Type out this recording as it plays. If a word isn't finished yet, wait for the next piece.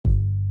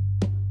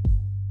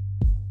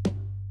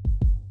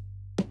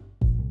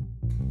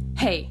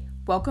Hey,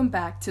 welcome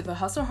back to the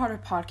Hustle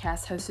Harder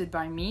podcast hosted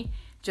by me,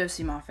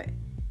 Josie Moffett.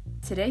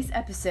 Today's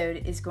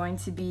episode is going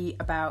to be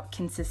about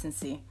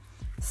consistency.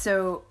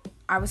 So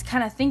I was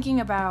kind of thinking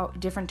about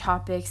different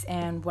topics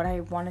and what I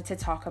wanted to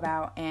talk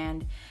about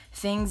and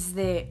things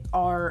that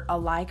are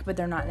alike, but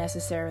they're not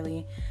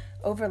necessarily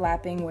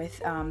overlapping with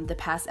the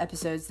past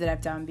episodes that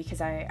I've done, because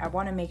I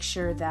want to make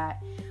sure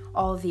that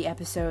all of the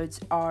episodes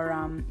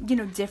are,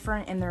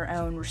 different in their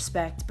own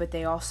respect, but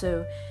they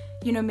also,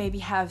 maybe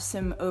have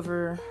some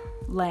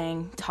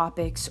overlaying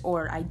topics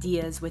or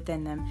ideas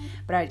within them.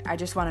 But I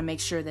just want to make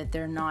sure that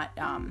they're not,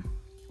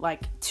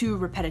 too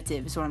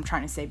repetitive is what I'm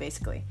trying to say,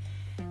 basically.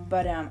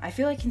 But I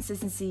feel like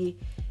consistency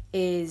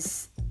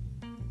is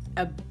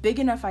a big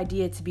enough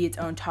idea to be its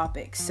own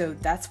topic, so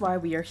that's why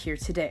we are here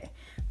today.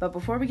 But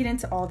before we get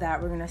into all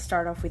that, we're going to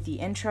start off with the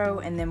intro,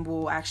 and then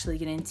we'll actually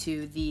get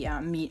into the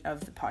meat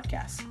of the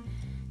podcast.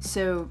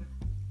 So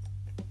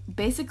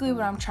basically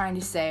what I'm trying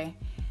to say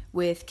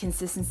with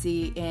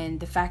consistency and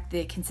the fact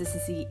that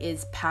consistency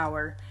is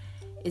power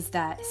is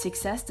that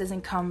success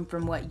doesn't come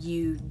from what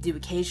you do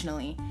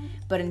occasionally,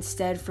 but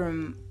instead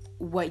from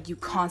what you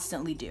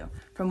constantly do,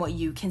 from what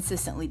you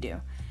consistently do.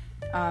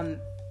 A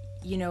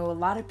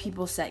lot of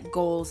people set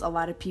goals. A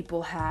lot of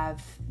people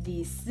have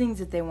these things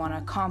that they want to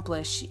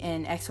accomplish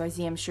in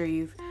XYZ. I'm sure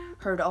you've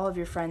heard all of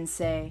your friends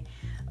say,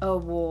 oh,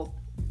 well,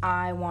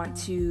 I want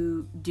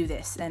to do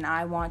this, and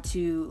I want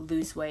to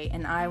lose weight,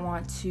 and I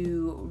want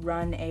to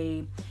run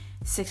a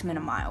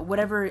 6-minute mile,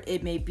 whatever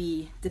it may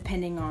be,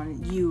 depending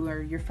on you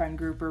or your friend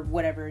group or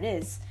whatever it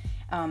is.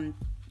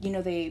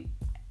 They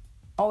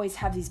always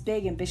have these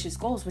big, ambitious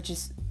goals, which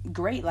is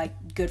great,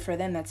 good for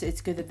them.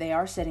 It's good that they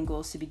are setting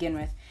goals to begin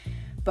with.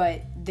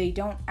 But they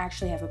don't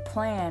actually have a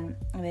plan,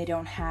 and they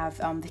don't have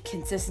the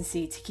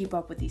consistency to keep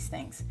up with these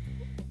things.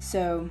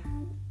 So,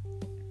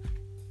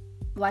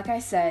 like I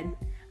said,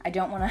 I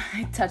don't want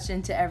to touch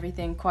into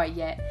everything quite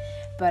yet,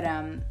 but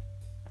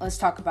let's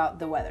talk about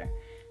the weather.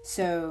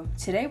 So,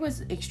 today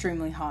was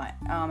extremely hot.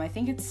 I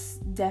think it's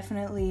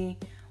definitely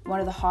one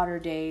of the hotter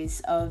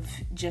days of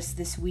just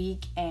this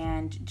week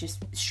and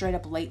just straight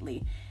up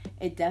lately.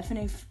 It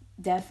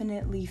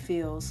definitely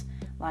feels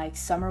like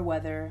summer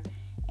weather.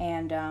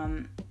 And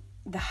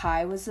the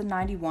high was a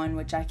 91,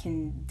 which I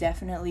can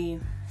definitely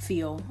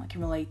feel, I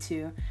can relate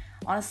to.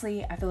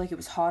 Honestly, I feel like it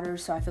was hotter,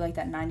 so I feel like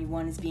that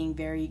 91 is being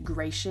very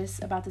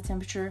gracious about the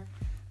temperature,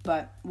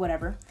 but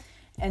whatever.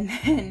 And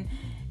then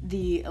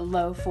the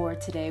low for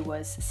today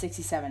was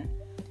 67.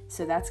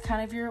 So that's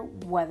kind of your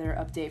weather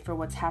update for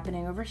what's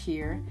happening over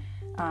here.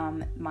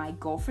 My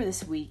goal for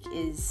this week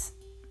is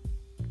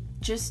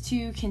just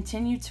to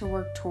continue to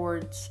work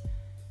towards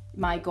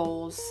my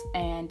goals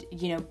and,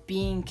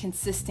 being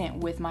consistent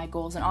with my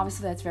goals. And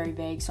obviously that's very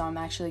vague, so I'm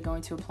actually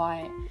going to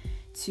apply it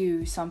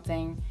to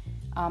something.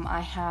 I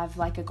have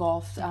a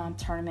golf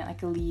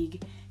tournament, a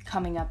league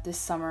coming up this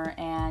summer,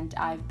 and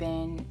I've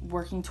been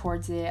working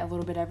towards it a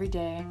little bit every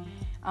day,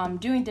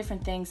 doing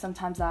different things.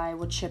 Sometimes I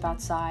will chip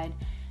outside,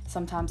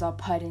 sometimes I'll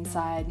putt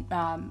inside.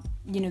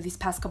 These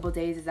past couple of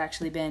days it's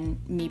actually been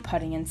me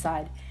putting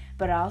inside,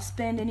 but I'll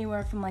spend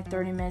anywhere from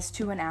 30 minutes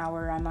to an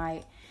hour. I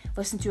might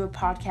listen to a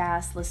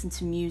podcast, listen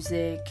to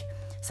music,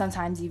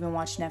 sometimes even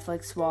watch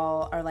Netflix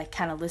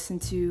listen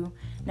to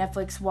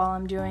Netflix while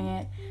I'm doing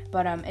it.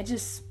 But it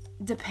just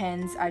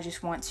depends. I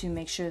just want to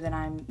make sure that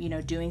I'm,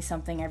 doing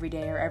something every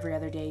day or every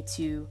other day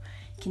to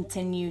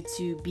continue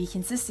to be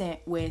consistent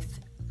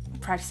with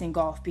practicing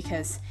golf,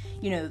 because,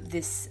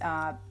 this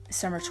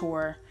summer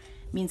tour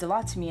means a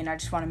lot to me, and I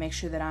just want to make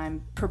sure that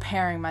I'm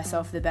preparing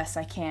myself the best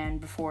I can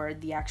before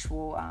the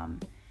actual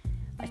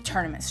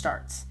tournament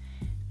starts.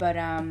 But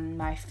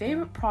my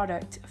favorite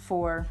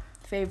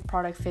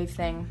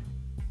thing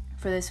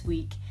for this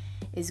week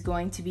is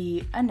going to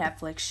be a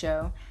Netflix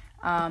show.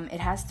 It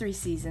has 3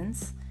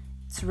 seasons.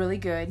 It's really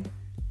good,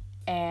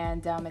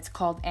 and it's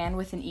called Anne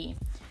with an E.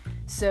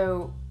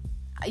 So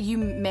you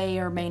may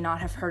or may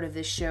not have heard of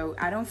this show.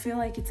 I don't feel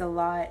like it's a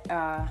lot,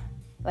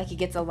 it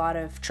gets a lot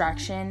of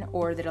traction,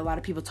 or that a lot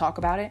of people talk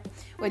about it,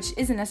 which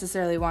isn't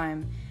necessarily why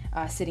I'm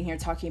sitting here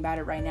talking about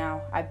it right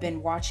now. I've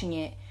been watching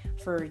it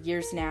for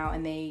years now,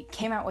 and they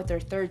came out with their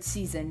 3rd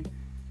season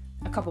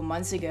a couple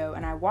months ago,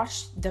 and I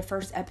watched the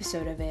first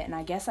episode of it, and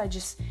I guess I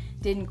just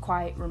didn't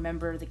quite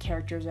remember the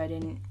characters. I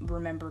didn't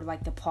remember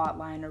the plot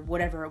line or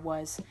whatever it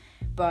was,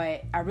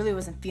 but I really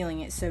wasn't feeling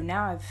it. So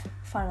now I've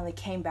finally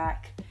came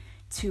back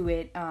to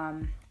it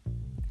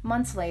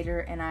months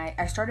later, and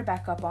I started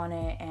back up on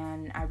it,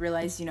 and I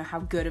realized how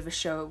good of a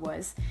show it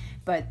was.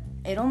 But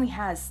it only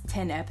has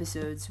 10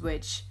 episodes,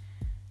 which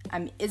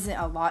isn't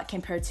a lot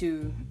compared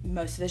to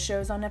most of the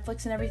shows on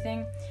Netflix and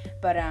everything,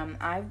 but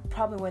I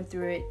probably went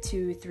through it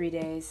 2-3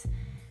 days.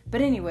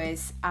 But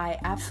anyways, I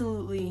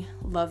absolutely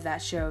love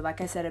that show.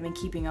 Like I said, I've been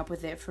keeping up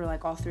with it for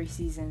all 3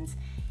 seasons,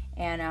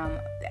 and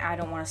I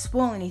don't want to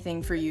spoil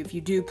anything for you if you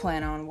do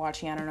plan on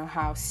watching. I don't know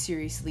how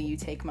seriously you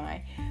take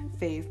my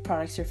fave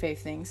products or fave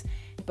things,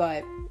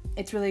 but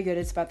it's really good.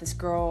 It's about this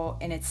girl,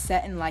 and it's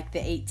set in the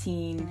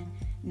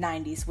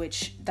 90s,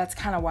 which that's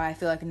kind of why I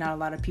feel like not a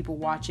lot of people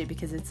watch it,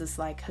 because it's this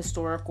like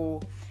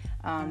historical,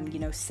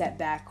 set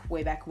back,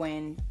 way back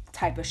when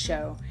type of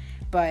show.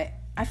 But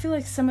I feel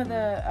like some of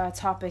the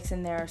topics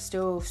in there are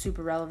still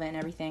super relevant and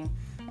everything.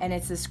 And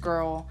it's this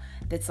girl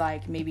that's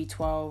like maybe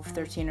 12,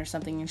 13 or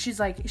something, and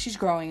she's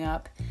growing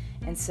up.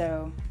 And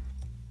so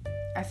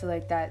I feel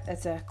like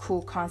that's a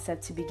cool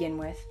concept to begin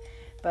with.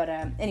 But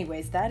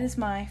anyways, that is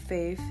my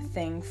fave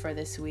thing for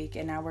this week,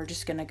 and now we're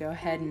just gonna go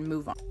ahead and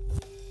move on.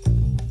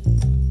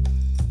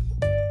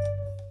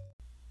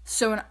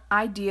 So an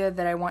idea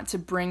that I want to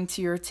bring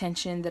to your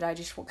attention, that I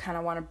just kind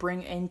of want to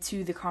bring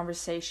into the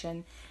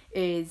conversation,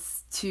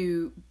 is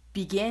to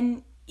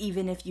begin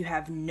even if you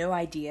have no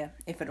idea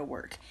if it'll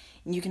work.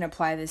 And you can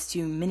apply this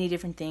to many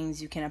different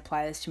things. You can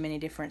apply this to many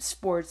different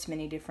sports,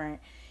 many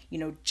different,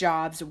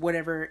 jobs,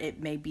 whatever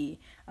it may be.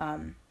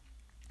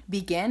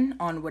 Begin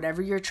on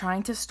whatever you're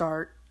trying to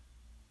start,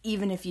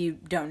 even if you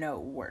don't know it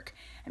will work.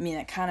 I mean,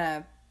 that kind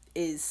of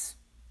is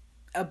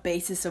a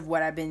basis of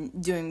what I've been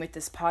doing with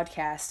this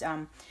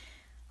podcast.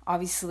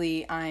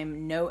 Obviously,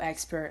 I'm no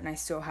expert, and I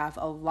still have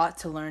a lot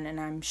to learn, and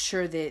I'm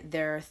sure that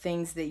there are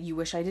things that you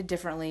wish I did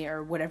differently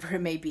or whatever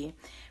it may be.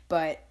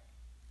 But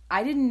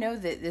I didn't know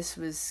that this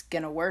was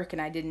going to work,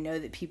 and I didn't know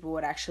that people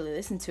would actually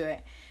listen to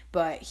it.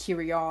 But here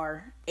we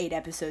are, 8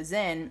 episodes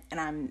in, and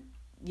I'm,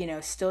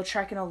 still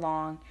trekking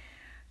along,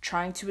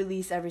 trying to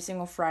release every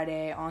single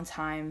Friday on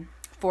time,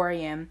 4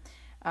 a.m.,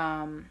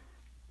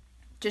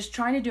 just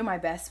trying to do my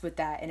best with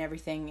that and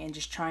everything, and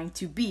just trying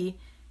to be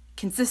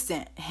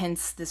consistent,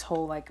 hence this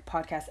whole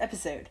podcast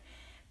episode.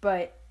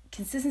 But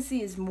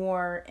consistency is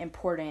more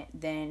important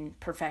than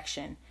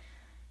perfection.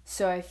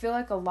 So I feel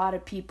like a lot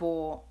of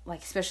people,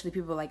 especially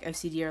people like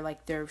OCD, or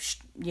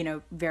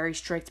they're very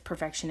strict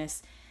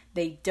perfectionists,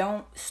 they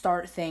don't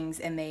start things,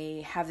 and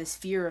they have this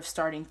fear of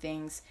starting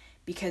things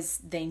because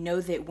they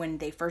know that when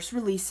they first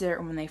release it,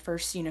 or when they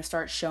first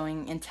start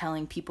showing and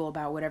telling people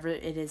about whatever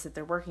it is that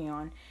they're working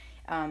on,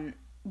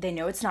 they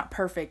know it's not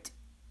perfect,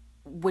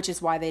 which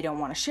is why they don't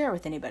want to share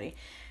with anybody.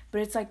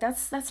 But it's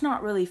that's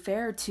not really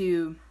fair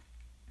to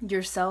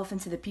yourself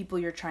and to the people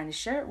you're trying to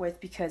share it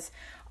with, because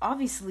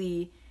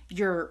obviously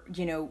your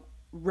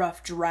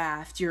rough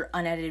draft, your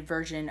unedited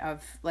version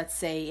of, let's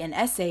say, an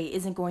essay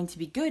isn't going to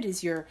be good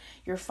as your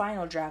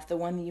final draft, the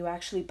one that you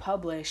actually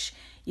publish,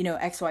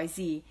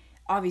 XYZ.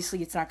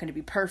 Obviously it's not going to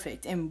be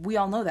perfect, and we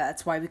all know that.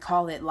 That's why we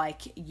call it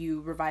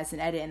you revise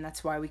and edit, and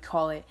that's why we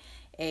call it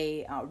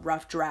a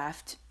rough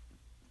draft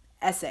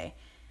essay.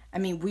 I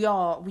mean, we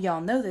all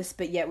know this,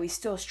 but yet we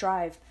still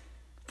strive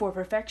for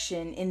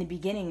perfection in the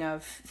beginning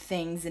of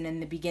things, and in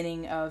the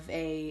beginning of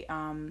a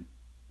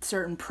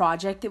certain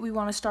project that we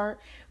want to start.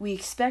 We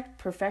expect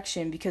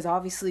perfection because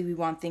obviously we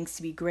want things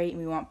to be great,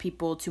 and we want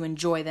people to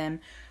enjoy them,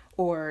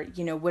 or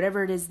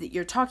whatever it is that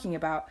you're talking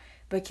about.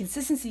 But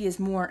consistency is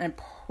more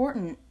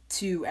important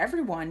to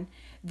everyone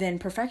than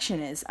perfection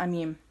is. I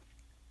mean,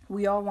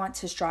 we all want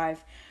to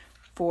strive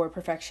for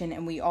perfection,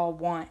 and we all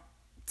want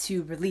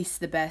to release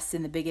the best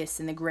and the biggest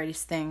and the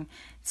greatest thing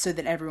so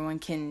that everyone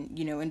can,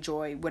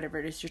 enjoy whatever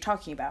it is you're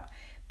talking about.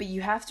 But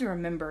you have to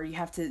remember, you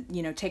have to,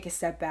 take a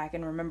step back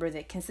and remember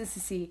that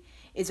consistency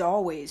is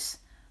always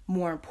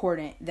more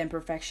important than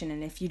perfection.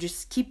 And if you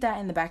just keep that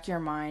in the back of your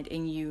mind,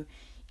 and you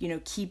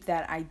keep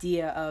that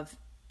idea of,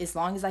 as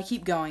long as I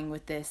keep going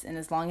with this, and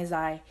as long as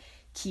I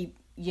keep,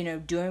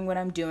 doing what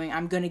I'm doing,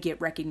 I'm going to get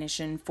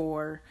recognition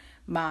for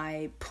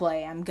my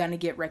play. I'm going to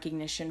get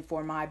recognition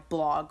for my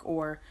blog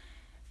or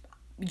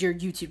your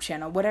YouTube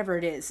channel, whatever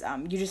it is.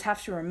 You just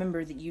have to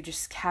remember that you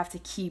just have to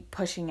keep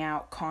pushing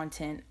out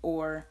content,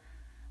 or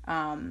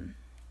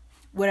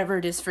whatever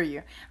it is for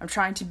you. I'm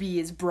trying to be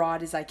as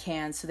broad as I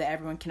can so that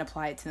everyone can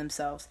apply it to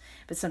themselves,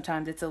 but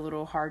sometimes it's a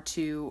little hard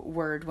to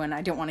word when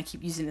I don't want to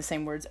keep using the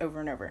same words over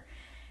and over.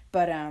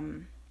 But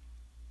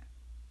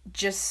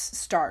just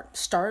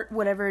start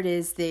whatever it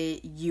is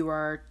that you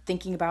are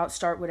thinking about.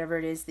 Start whatever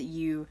it is that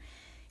you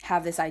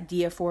have this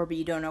idea for, but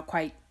you don't know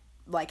quite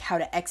how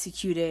to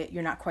execute it.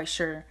 You're not quite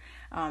sure.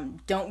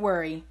 Don't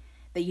worry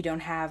that you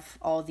don't have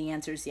all the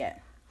answers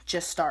yet.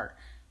 Just start.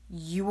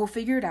 You will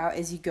figure it out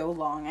as you go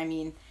along. I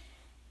mean,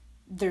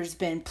 there's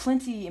been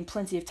plenty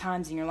of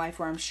times in your life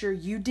where I'm sure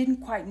you didn't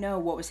quite know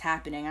what was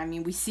happening. I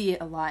mean, we see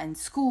it a lot in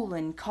school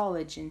and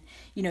college and,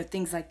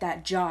 things like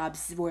that,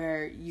 jobs,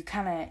 where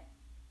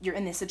you're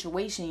in this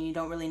situation and you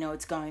don't really know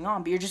what's going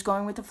on, but you're just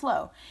going with the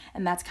flow.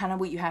 And that's kind of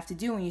what you have to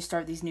do when you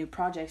start these new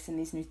projects and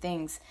these new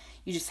things.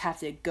 You just have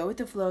to go with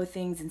the flow of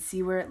things and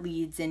see where it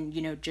leads, and,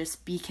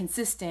 just be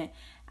consistent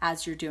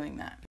as you're doing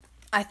that.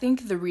 I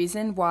think the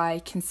reason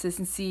why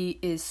consistency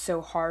is so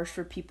hard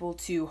for people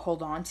to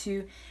hold on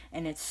to,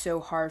 and it's so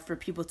hard for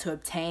people to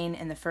obtain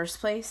in the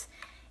first place,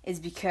 is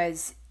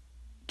because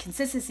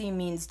consistency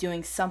means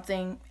doing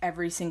something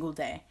every single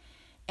day.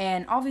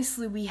 And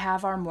obviously we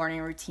have our morning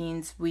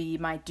routines. We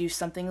might do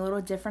something a little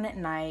different at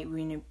night.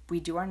 We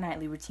do our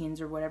nightly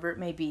routines or whatever it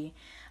may be.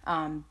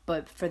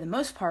 But for the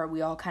most part,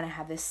 we all kind of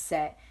have this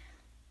set,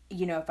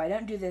 if I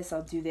don't do this,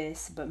 I'll do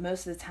this. But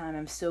most of the time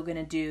I'm still going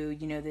to do,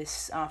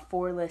 this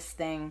 4-list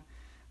thing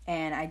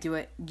and I do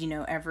it,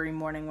 every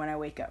morning when I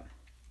wake up.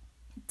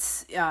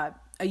 It's a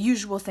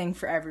usual thing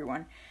for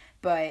everyone,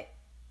 but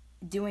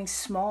doing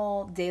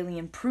small daily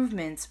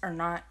improvements are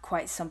not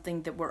quite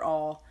something that we're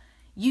all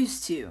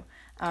used to.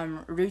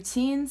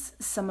 Routines,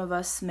 some of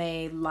us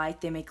they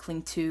may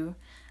cling to,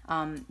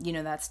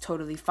 that's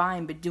totally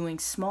fine, but doing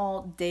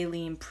small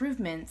daily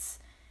improvements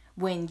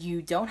when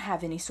you don't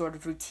have any sort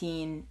of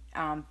routine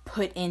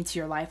put into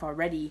your life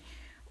already,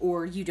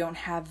 or you don't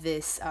have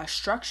this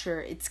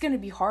structure, it's going to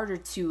be harder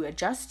to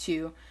adjust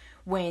to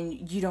when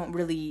you're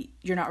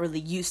not really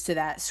used to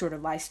that sort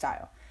of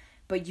lifestyle.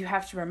 But you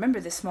have to remember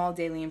the small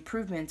daily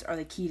improvements are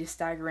the key to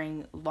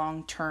staggering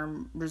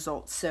long-term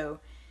results.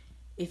 So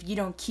if you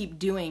don't keep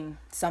doing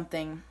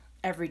something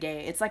every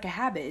day, it's like a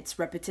habit, it's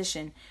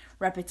repetition.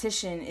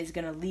 Repetition is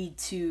going to lead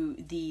to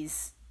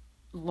these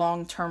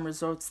long-term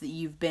results that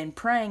you've been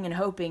praying and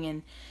hoping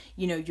and,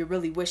 you're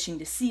really wishing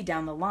to see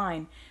down the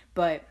line.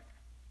 But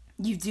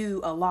you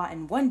do a lot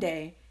in one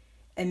day,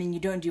 and then you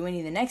don't do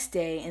any the next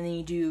day, and then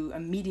you do a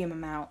medium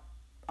amount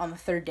on the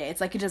third day. It's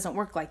like it doesn't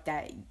work like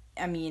that.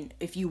 I mean,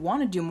 if you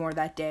want to do more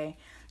that day,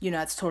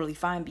 that's totally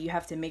fine, but you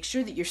have to make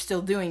sure that you're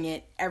still doing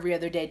it every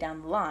other day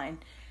down the line.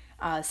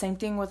 Same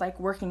thing with like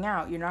working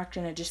out. You're not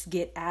going to just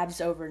get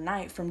abs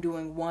overnight from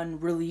doing one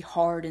really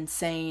hard,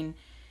 insane,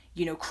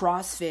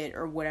 CrossFit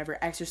or whatever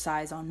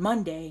exercise on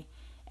Monday,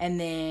 and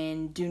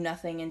then do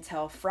nothing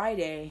until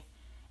Friday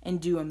and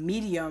do a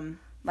medium,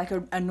 like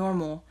a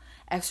normal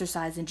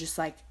exercise, and just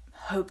like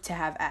hope to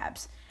have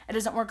abs. It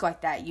doesn't work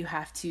like that. You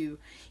have to,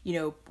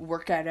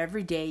 work out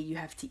every day. You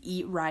have to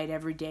eat right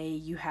every day.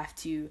 You have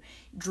to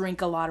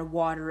drink a lot of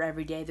water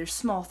every day. There's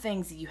small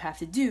things that you have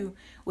to do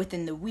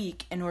within the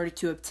week in order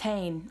to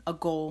obtain a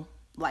goal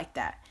like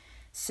that.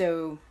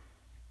 So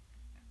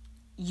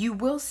you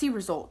will see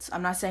results.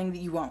 I'm not saying that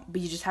you won't, but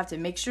you just have to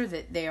make sure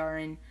that they are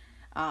in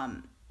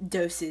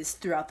doses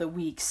throughout the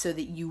week so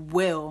that you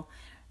will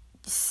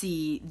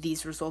see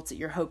these results that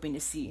you're hoping to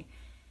see.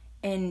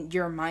 And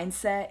your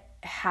mindset,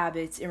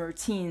 habits, and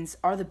routines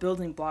are the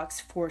building blocks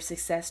for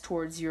success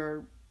towards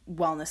your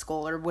wellness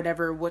goal or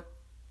what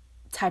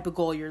type of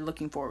goal you're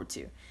looking forward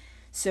to.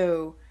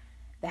 So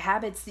the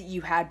habits that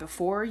you had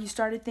before you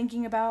started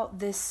thinking about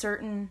this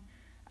certain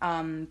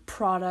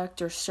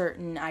product or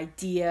certain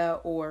idea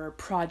or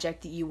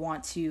project that you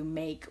want to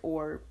make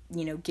or,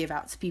 give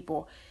out to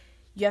people,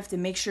 you have to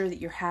make sure that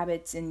your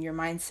habits and your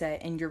mindset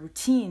and your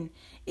routine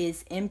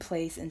is in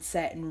place and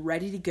set and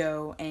ready to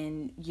go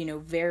and,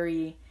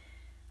 very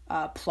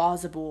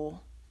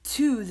plausible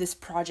to this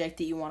project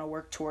that you want to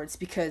work towards,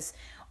 because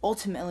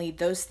ultimately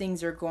those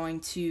things are going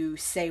to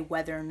say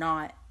whether or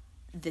not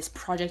this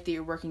project that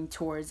you're working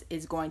towards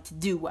is going to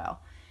do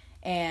well.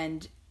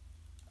 And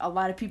a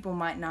lot of people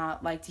might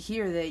not like to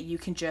hear that you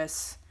can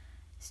just,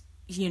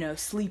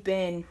 sleep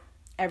in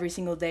every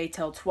single day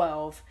till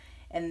 12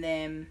 and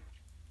then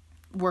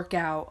work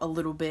out a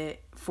little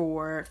bit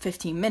for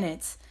 15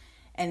 minutes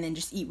and then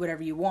just eat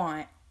whatever you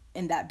want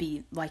and that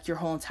be like your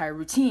whole entire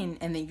routine,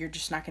 and then you're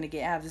just not going to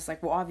get abs. It's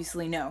like, well,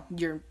 obviously no,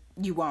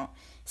 you won't.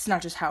 It's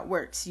not just how it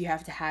works. You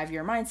have to have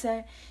your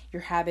mindset,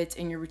 your habits,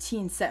 and your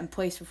routine set in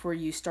place before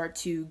you start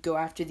to go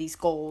after these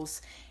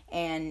goals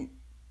and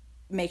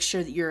make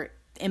sure that you're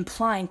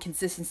implying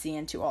consistency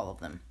into all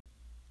of them.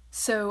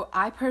 So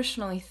I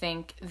personally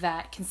think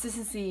that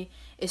consistency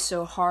is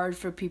so hard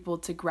for people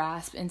to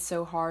grasp and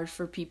so hard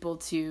for people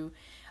to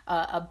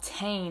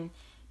obtain,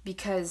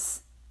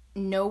 because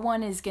no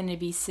one is going to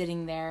be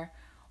sitting there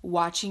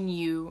watching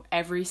you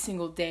every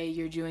single day.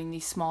 You're doing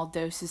these small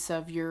doses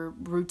of your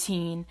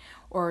routine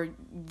or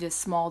the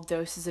small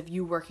doses of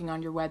you working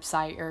on your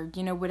website or,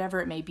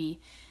 whatever it may be.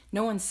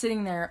 No one's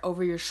sitting there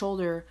over your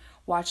shoulder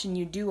watching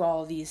you do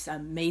all these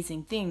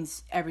amazing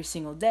things every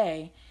single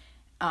day.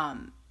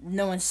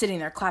 No one's sitting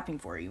there clapping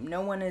for you.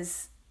 No one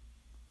is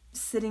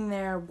sitting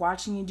there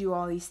watching you do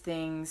all these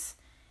things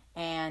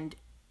and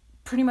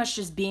pretty much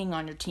just being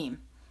on your team.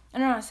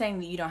 And I'm not saying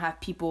that you don't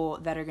have people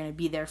that are going to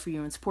be there for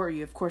you and support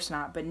you. Of course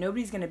not. But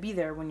nobody's going to be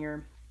there when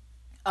you're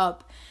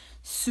up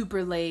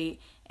super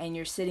late and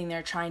you're sitting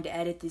there trying to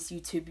edit this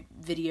YouTube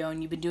video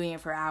and you've been doing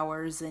it for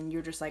hours and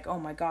you're just like, oh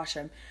my gosh,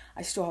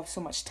 I still have so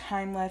much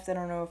time left. I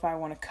don't know if I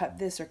want to cut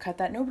this or cut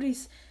that.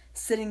 Nobody's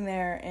sitting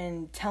there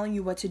and telling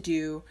you what to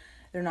do.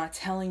 They're not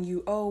telling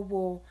you, oh,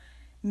 well,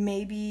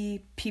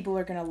 maybe people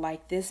are going to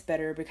like this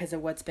better because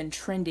of what's been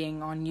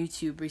trending on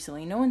YouTube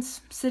recently. No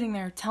one's sitting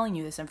there telling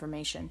you this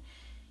information.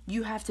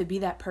 You have to be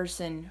that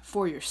person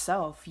for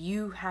yourself.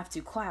 You have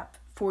to clap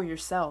for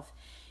yourself.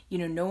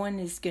 No one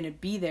is going to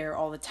be there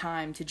all the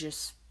time to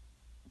just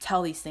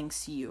tell these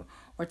things to you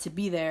or to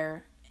be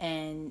there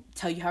and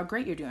tell you how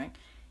great you're doing.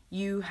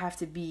 You have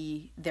to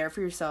be there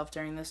for yourself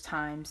during those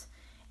times,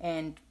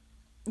 and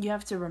you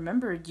have to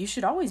remember you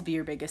should always be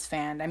your biggest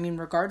fan. I mean,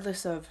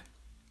 regardless of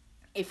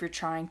if you're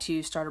trying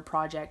to start a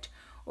project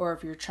or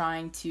if you're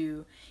trying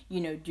to,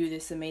 do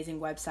this amazing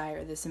website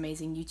or this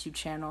amazing YouTube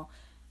channel.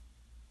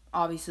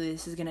 Obviously,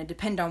 this is going to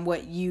depend on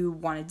what you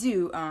want to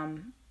do.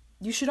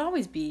 You should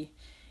always be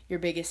your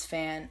biggest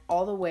fan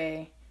all the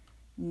way.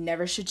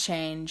 Never should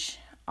change.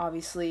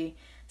 obviously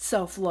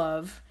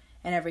self-love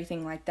and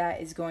everything like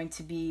that is going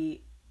to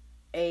be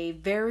a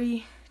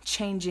very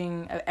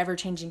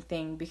ever-changing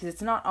thing, because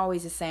it's not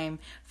always the same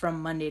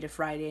from Monday to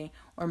Friday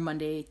or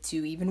Monday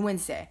to even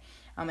Wednesday.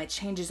 It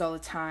changes all the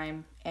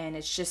time, and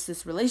it's just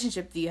this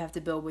relationship that you have to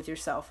build with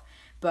yourself.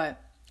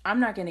 But I'm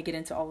not going to get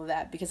into all of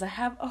that because I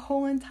have a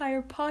whole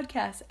entire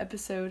podcast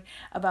episode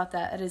about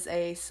that. It is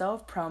a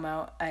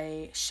self-promo,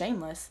 a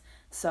shameless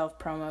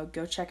self-promo.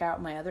 Go check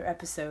out my other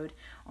episode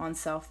on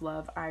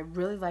self-love. I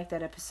really like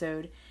that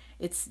episode.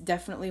 It's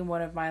definitely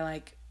one of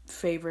my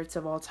favorites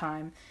of all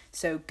time.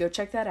 So go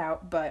check that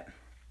out. But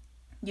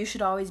you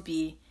should always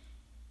be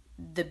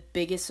the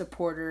biggest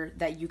supporter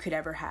that you could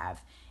ever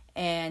have.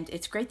 And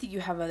it's great that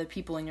you have other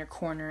people in your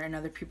corner and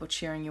other people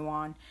cheering you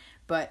on.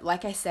 But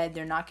like I said,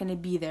 they're not going to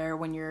be there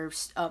when you're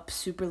up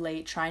super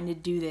late trying to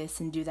do this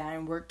and do that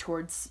and work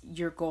towards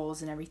your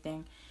goals and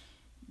everything.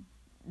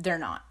 They're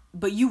not.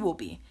 But you will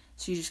be.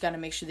 So you just got to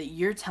make sure that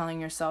you're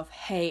telling yourself,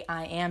 hey,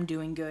 I am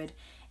doing good.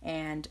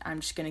 And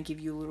I'm just going to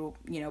give you a little,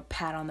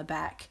 pat on the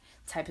back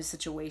type of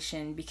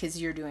situation because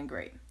you're doing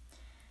great.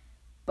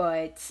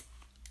 But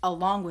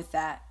along with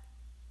that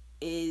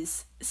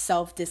is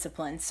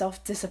self-discipline.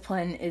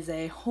 Self-discipline is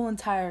a whole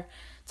entire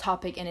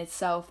topic in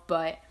itself,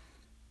 but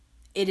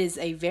it is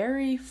a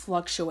very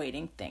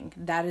fluctuating thing.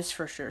 That is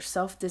for sure.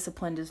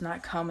 Self-discipline does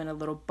not come in a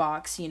little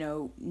box,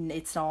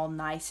 it's all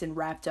nice and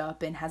wrapped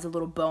up and has a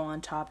little bow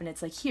on top. And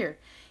it's like, here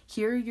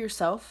are your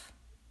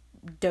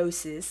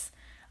doses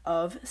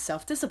of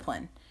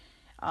self-discipline.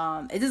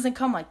 It doesn't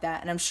come like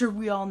that. And I'm sure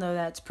we all know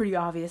that. It's pretty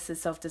obvious that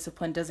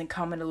self-discipline doesn't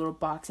come in a little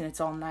box and it's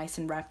all nice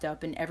and wrapped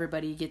up and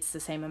everybody gets the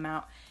same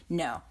amount.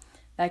 No,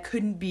 that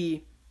couldn't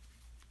be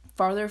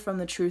farther from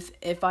the truth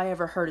if I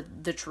ever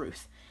heard the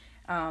truth.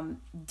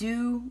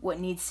 Do what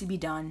needs to be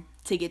done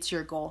to get to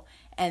your goal.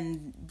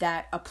 And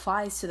that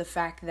applies to the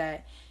fact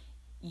that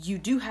you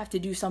do have to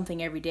do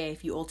something every day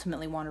if you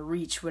ultimately want to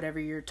reach whatever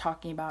you're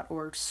talking about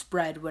or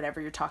spread whatever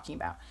you're talking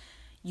about.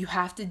 You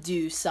have to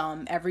do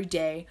some every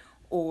day,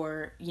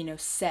 or,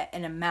 set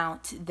an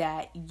amount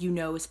that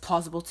is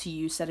plausible to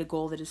you, set a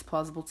goal that is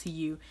plausible to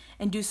you,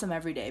 and do some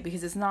every day,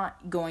 because it's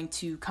not going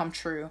to come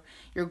true.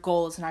 Your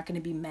goal is not going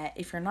to be met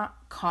if you're not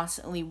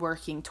constantly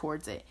working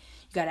towards it.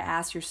 You got to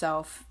ask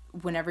yourself,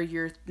 whenever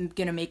you're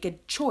going to make a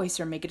choice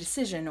or make a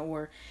decision,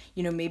 or,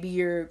 maybe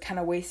you're kind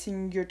of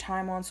wasting your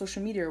time on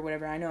social media or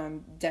whatever. I know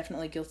I'm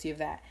definitely guilty of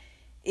that.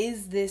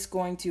 Is this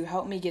going to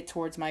help me get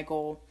towards my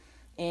goal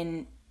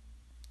in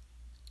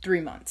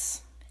 3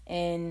 months,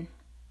 in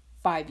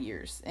 5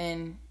 years,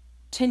 in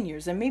 10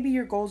 years? And maybe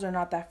your goals are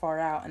not that far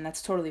out, and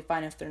that's totally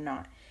fine if they're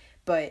not.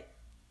 But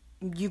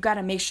you got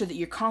to make sure that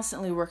you're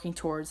constantly working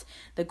towards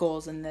the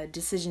goals and the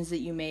decisions that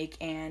you make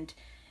and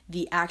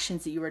the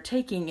actions that you are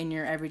taking in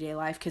your everyday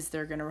life, because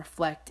they're going to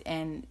reflect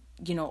and,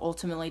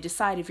 ultimately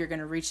decide if you're going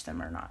to reach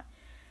them or not.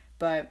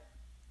 But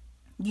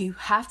you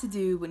have to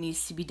do what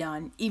needs to be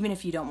done, even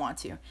if you don't want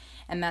to.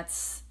 And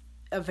that's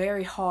a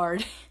very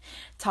hard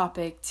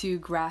topic to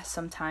grasp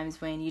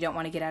sometimes when you don't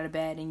want to get out of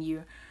bed and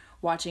you're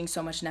watching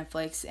so much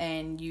Netflix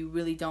and you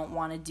really don't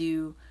want to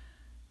do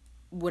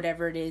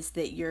whatever it is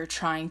that you're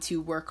trying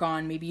to work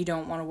on. Maybe you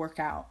don't want to work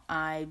out.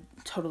 I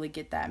totally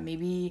get that.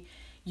 Maybe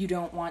you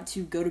don't want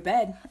to go to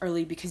bed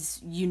early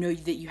because you know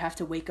that you have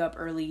to wake up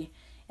early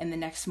in the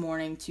next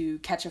morning to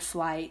catch a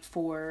flight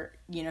for,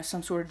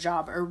 some sort of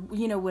job or,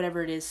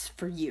 whatever it is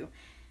for you.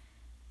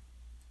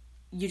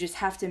 You just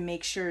have to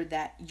make sure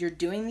that you're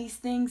doing these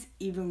things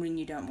even when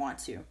you don't want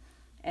to.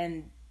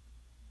 And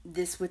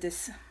with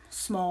this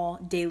small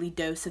daily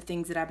dose of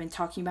things that I've been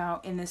talking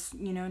about in this,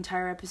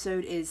 entire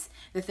episode is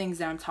the things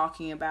that I'm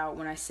talking about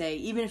when I say,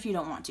 even if you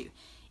don't want to.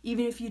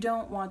 Even if you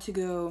don't want to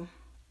go,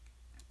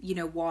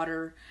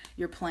 water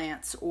your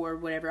plants or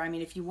whatever. I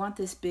mean, if you want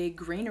this big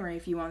greenery,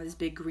 if you want this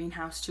big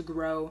greenhouse to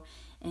grow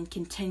and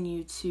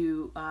continue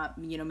to,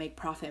 make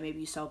profit, maybe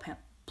you sell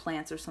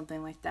plants or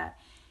something like that,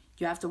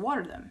 you have to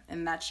water them.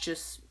 And that's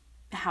just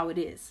how it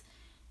is.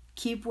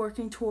 Keep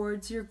working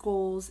towards your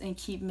goals and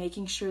keep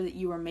making sure that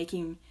you are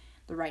making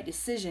the right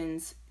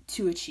decisions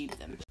to achieve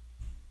them.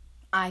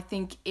 I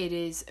think it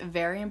is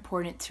very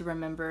important to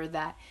remember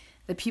that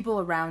the people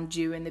around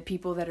you and the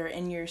people that are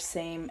in your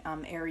same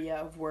area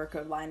of work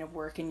or line of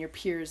work and your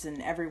peers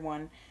and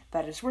everyone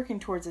that is working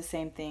towards the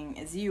same thing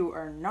as you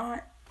are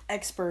not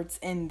experts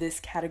in this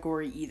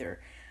category either.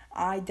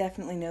 I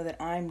definitely know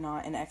that I'm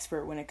not an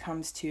expert when it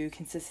comes to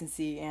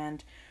consistency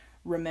and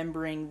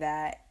remembering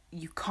that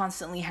you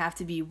constantly have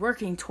to be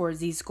working towards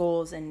these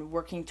goals and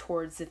working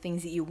towards the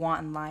things that you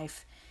want in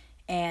life,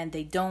 and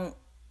they don't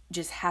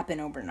just happen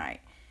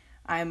overnight.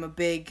 I'm a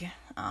big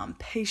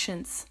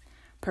patience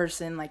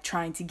person,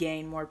 trying to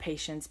gain more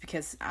patience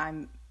because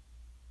I'm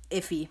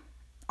iffy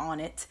on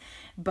it.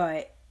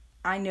 But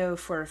I know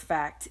for a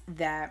fact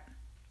that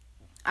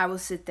I will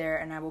sit there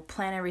and I will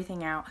plan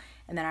everything out,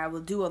 and then I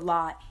will do a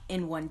lot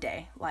in one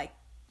day.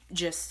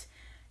 Just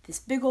this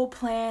big old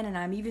plan, and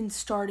I've even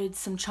started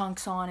some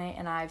chunks on it,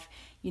 and I've,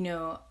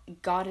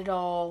 got it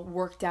all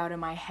worked out in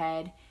my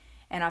head,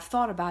 and I've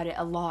thought about it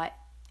a lot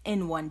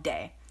in one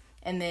day.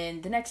 And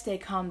then the next day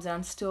comes and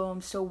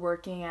I'm still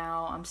working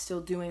out. I'm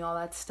still doing all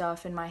that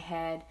stuff in my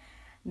head.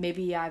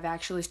 Maybe I've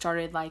actually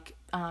started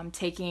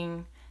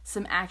taking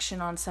some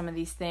action on some of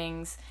these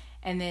things.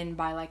 And then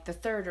by the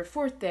third or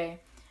fourth day,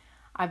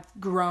 I've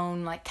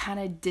grown kind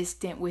of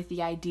distant with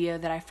the idea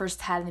that I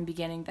first had in the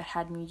beginning that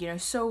had me,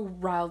 so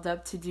riled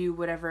up to do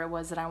whatever it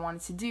was that I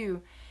wanted to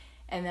do.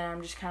 And then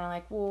I'm just kind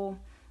of well,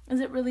 is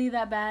it really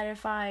that bad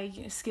if I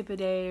skip a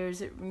day, or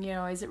is it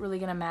really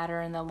going to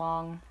matter in the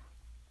long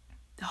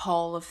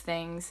haul of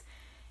things?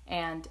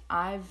 And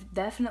I've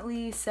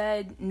definitely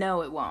said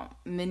no, it won't,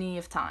 many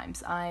of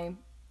times. I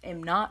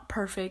am not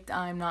perfect.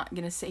 I'm not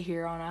going to sit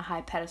here on a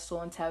high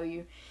pedestal and tell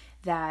you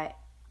that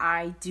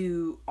I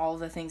do all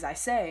the things I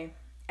say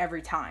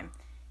every time,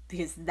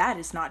 because that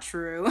is not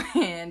true.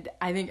 And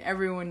I think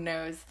everyone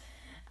knows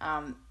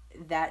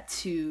that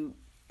to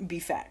be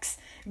facts.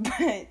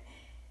 But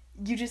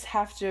you just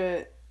have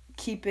to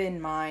keep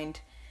in mind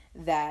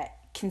that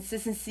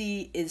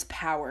consistency is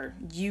power.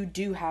 You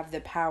do have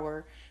the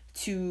power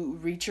to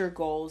reach your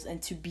goals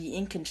and to be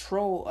in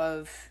control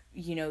of,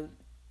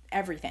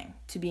 everything,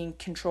 to be in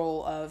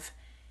control of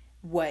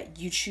what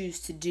you choose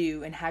to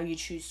do and how you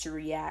choose to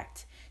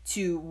react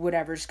to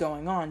whatever's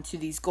going on, to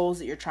these goals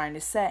that you're trying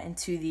to set, and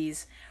to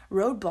these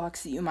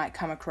roadblocks that you might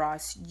come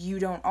across. You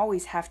don't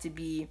always have to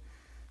be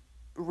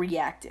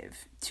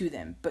reactive to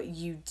them, but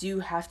you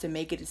do have to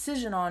make a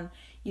decision on,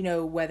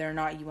 whether or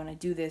not you want to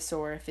do this,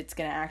 or if it's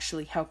going to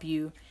actually help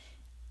you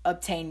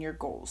obtain your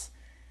goals.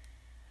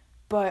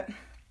 But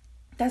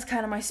that's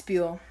kind of my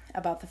spiel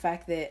about the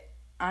fact that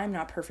I'm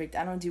not perfect.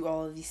 I don't do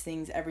all of these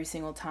things every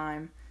single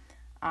time.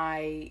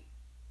 I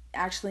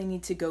actually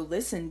need to go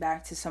listen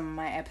back to some of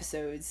my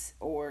episodes,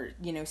 or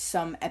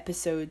some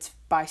episodes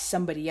by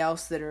somebody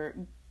else that are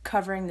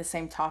covering the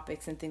same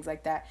topics and things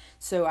like that.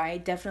 So I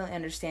definitely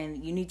understand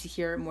that you need to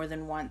hear it more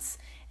than once,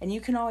 and you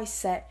can always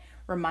set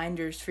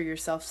reminders for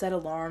yourself, set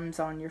alarms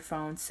on your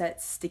phone,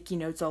 set sticky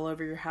notes all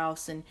over your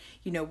house, and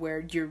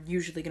where you're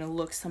usually going to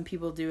look. Some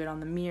people do it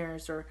on the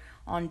mirrors or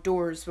on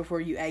doors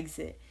before you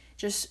exit.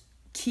 Just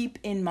keep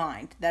in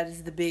mind, that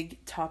is the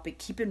big topic,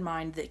 keep in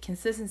mind that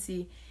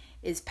consistency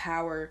is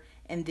power,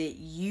 and that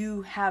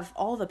you have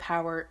all the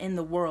power in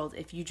the world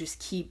if you just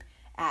keep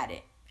at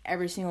it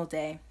every single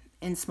day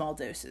in small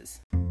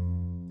doses.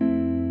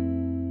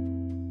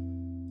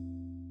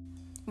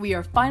 We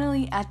are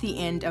finally at the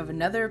end of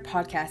another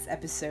podcast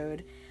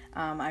episode.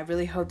 I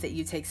really hope that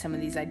you take some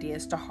of these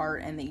ideas to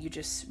heart, and that you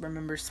just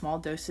remember small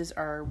doses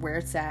are where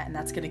it's at, and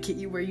that's going to get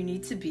you where you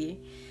need to be.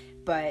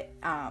 But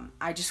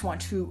I just want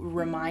to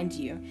remind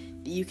you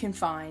that you can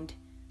find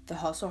the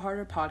Hustle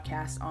Harder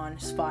podcast on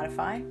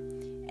Spotify,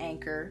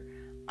 Anchor,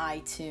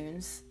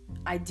 iTunes.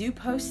 I do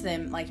post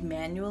them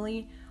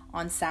manually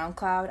on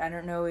SoundCloud. I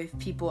don't know if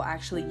people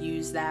actually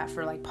use that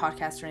for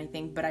podcasts or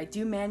anything, but I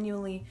do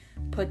manually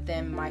put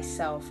them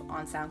myself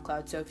on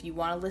SoundCloud. So if you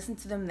want to listen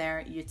to them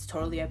there, it's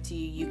totally up to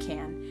you. You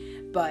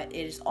can. But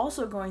it is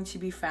also going to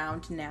be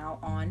found now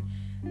on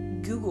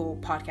Google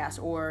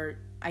Podcasts, or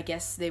I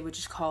guess they would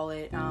just call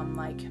it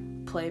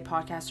Play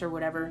Podcast or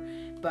whatever.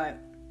 But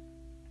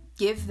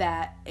give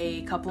that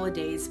a couple of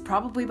days.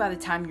 Probably by the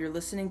time you're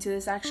listening to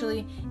this,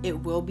 actually, it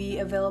will be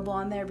available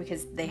on there,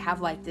 because they have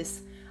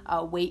this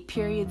wait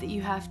period that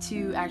you have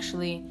to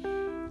actually,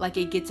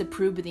 it gets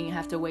approved, but then you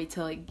have to wait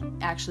till it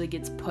actually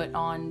gets put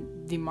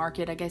on the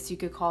market, I guess you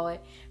could call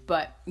it.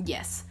 But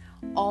yes,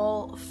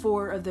 all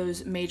 4 of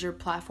those major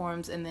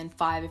platforms, and then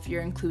 5 if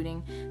you're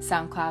including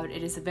SoundCloud.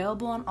 It is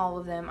available on all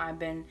of them. I've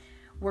been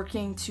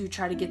working to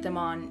try to get them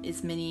on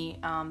as many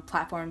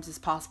platforms as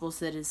possible,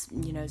 so that as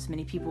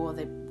many people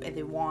that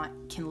they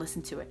want can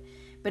listen to it.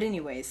 But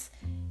anyways,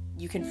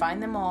 you can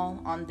find them all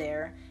on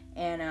there,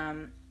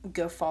 and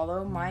go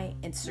follow my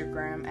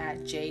Instagram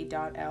at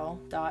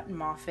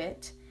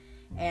j.l.moffett.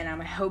 And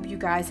I hope you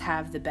guys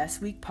have the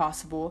best week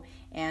possible,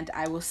 and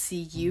I will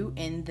see you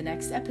in the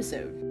next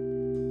episode.